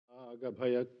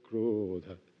Ragabhaya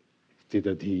Krodha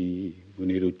Stitadhi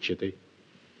Muniruchyate.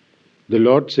 The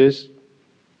Lord says,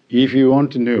 if you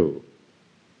want to know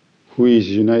who is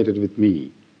united with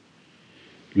me,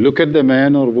 look at the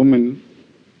man or woman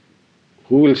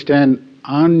who will stand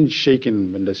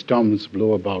unshaken when the storms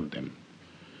blow about them,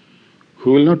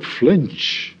 who will not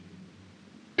flinch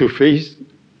to face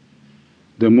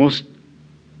the most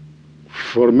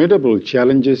formidable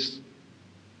challenges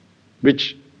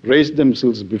which raise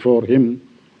themselves before him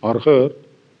or her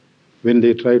when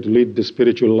they try to lead the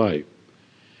spiritual life.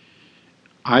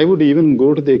 I would even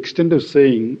go to the extent of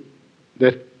saying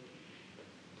that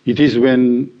it is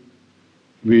when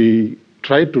we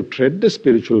try to tread the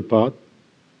spiritual path,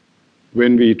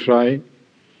 when we try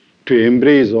to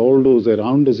embrace all those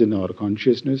around us in our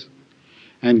consciousness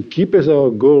and keep as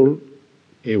our goal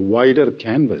a wider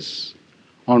canvas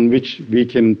on which we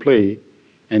can play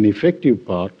an effective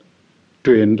part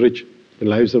to enrich the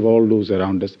lives of all those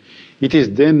around us. It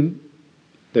is then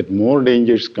that more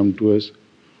dangers come to us,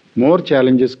 more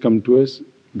challenges come to us,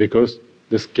 because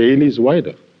the scale is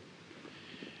wider.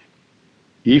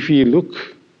 If we look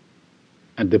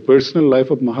at the personal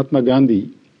life of Mahatma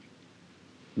Gandhi,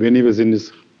 when he was in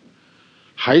his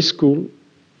high school,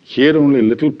 he had only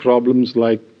little problems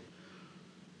like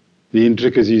the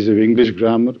intricacies of English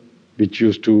grammar, which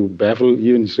used to baffle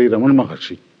even Sri Ramana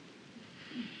Maharshi.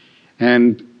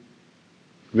 And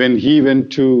when he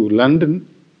went to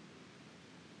London,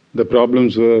 the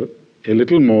problems were a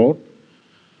little more: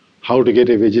 how to get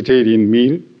a vegetarian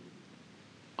meal,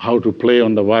 how to play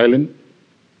on the violin,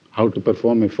 how to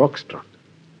perform a foxtrot.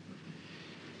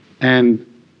 And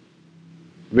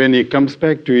when he comes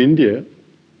back to India,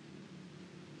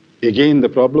 again the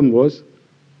problem was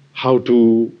how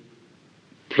to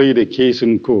plead a case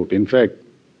in court. In fact,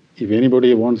 if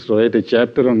anybody wants to write a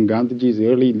chapter on Gandhiji's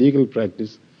early legal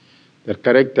practice, the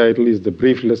correct title is The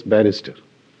Briefless Barrister.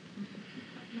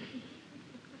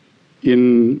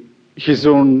 In his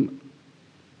own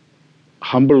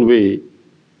humble way,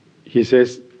 he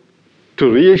says,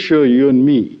 to reassure you and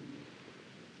me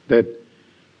that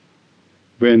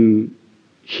when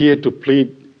he had to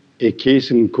plead a case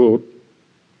in court,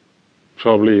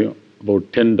 probably about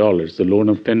 $10, the loan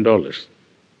of $10,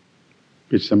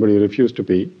 which somebody refused to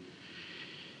pay,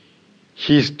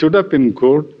 he stood up in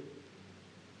court,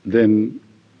 then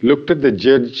looked at the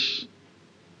judge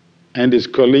and his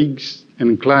colleagues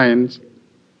and clients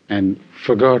and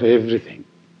forgot everything.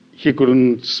 He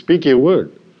couldn't speak a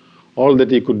word. All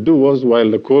that he could do was, while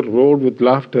the court roared with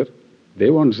laughter, they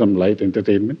want some light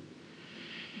entertainment,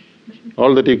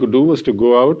 all that he could do was to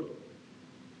go out,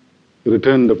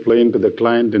 return the plane to the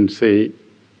client and say,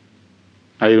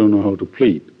 I don't know how to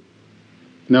plead.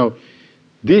 Now,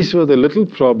 these were the little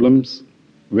problems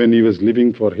when he was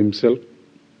living for himself.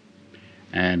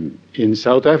 And in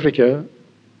South Africa,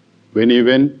 when he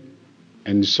went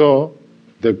and saw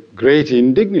the great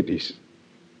indignities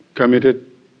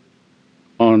committed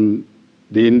on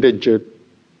the indentured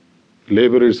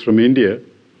laborers from India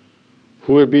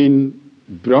who have been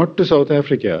brought to South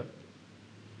Africa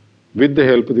with the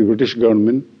help of the British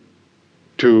government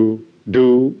to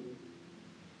do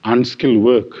unskilled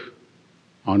work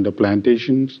on the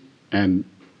plantations and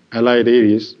allied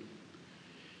areas,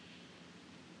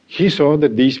 he saw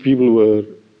that these people were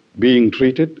being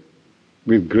treated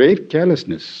with great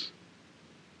carelessness,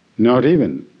 not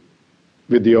even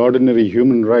with the ordinary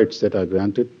human rights that are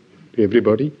granted to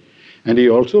everybody. And he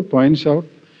also points out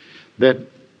that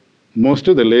most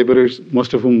of the laborers,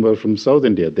 most of whom were from South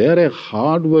India, they are a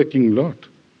hard-working lot.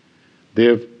 They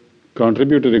have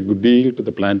contributed a good deal to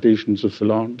the plantations of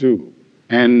Ceylon too.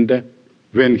 And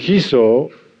when he saw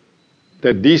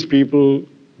that these people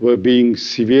were being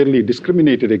severely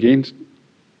discriminated against,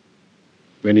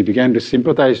 when he began to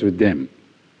sympathize with them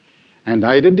and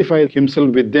identify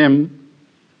himself with them,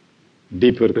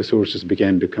 deeper resources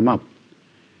began to come up.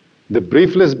 The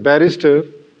briefless barrister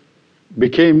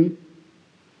became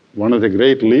one of the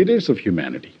great leaders of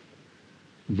humanity.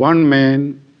 One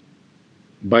man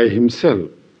by himself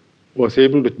was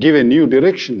able to give a new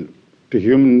direction to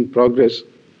human progress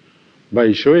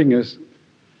by showing us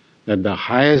that the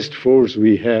highest force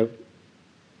we have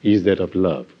is that of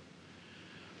love.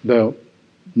 The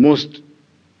most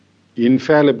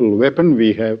infallible weapon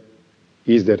we have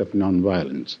is that of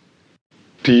non-violence.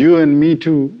 To you and me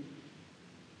too,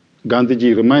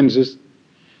 Gandhiji reminds us,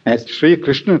 as Sri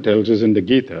Krishna tells us in the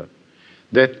Gita,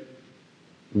 that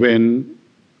when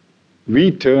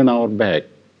we turn our back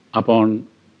upon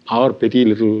our petty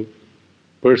little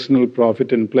personal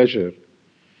profit and pleasure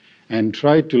and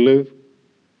try to live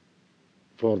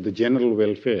for the general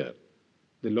welfare,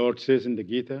 the Lord says in the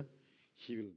Gita, He will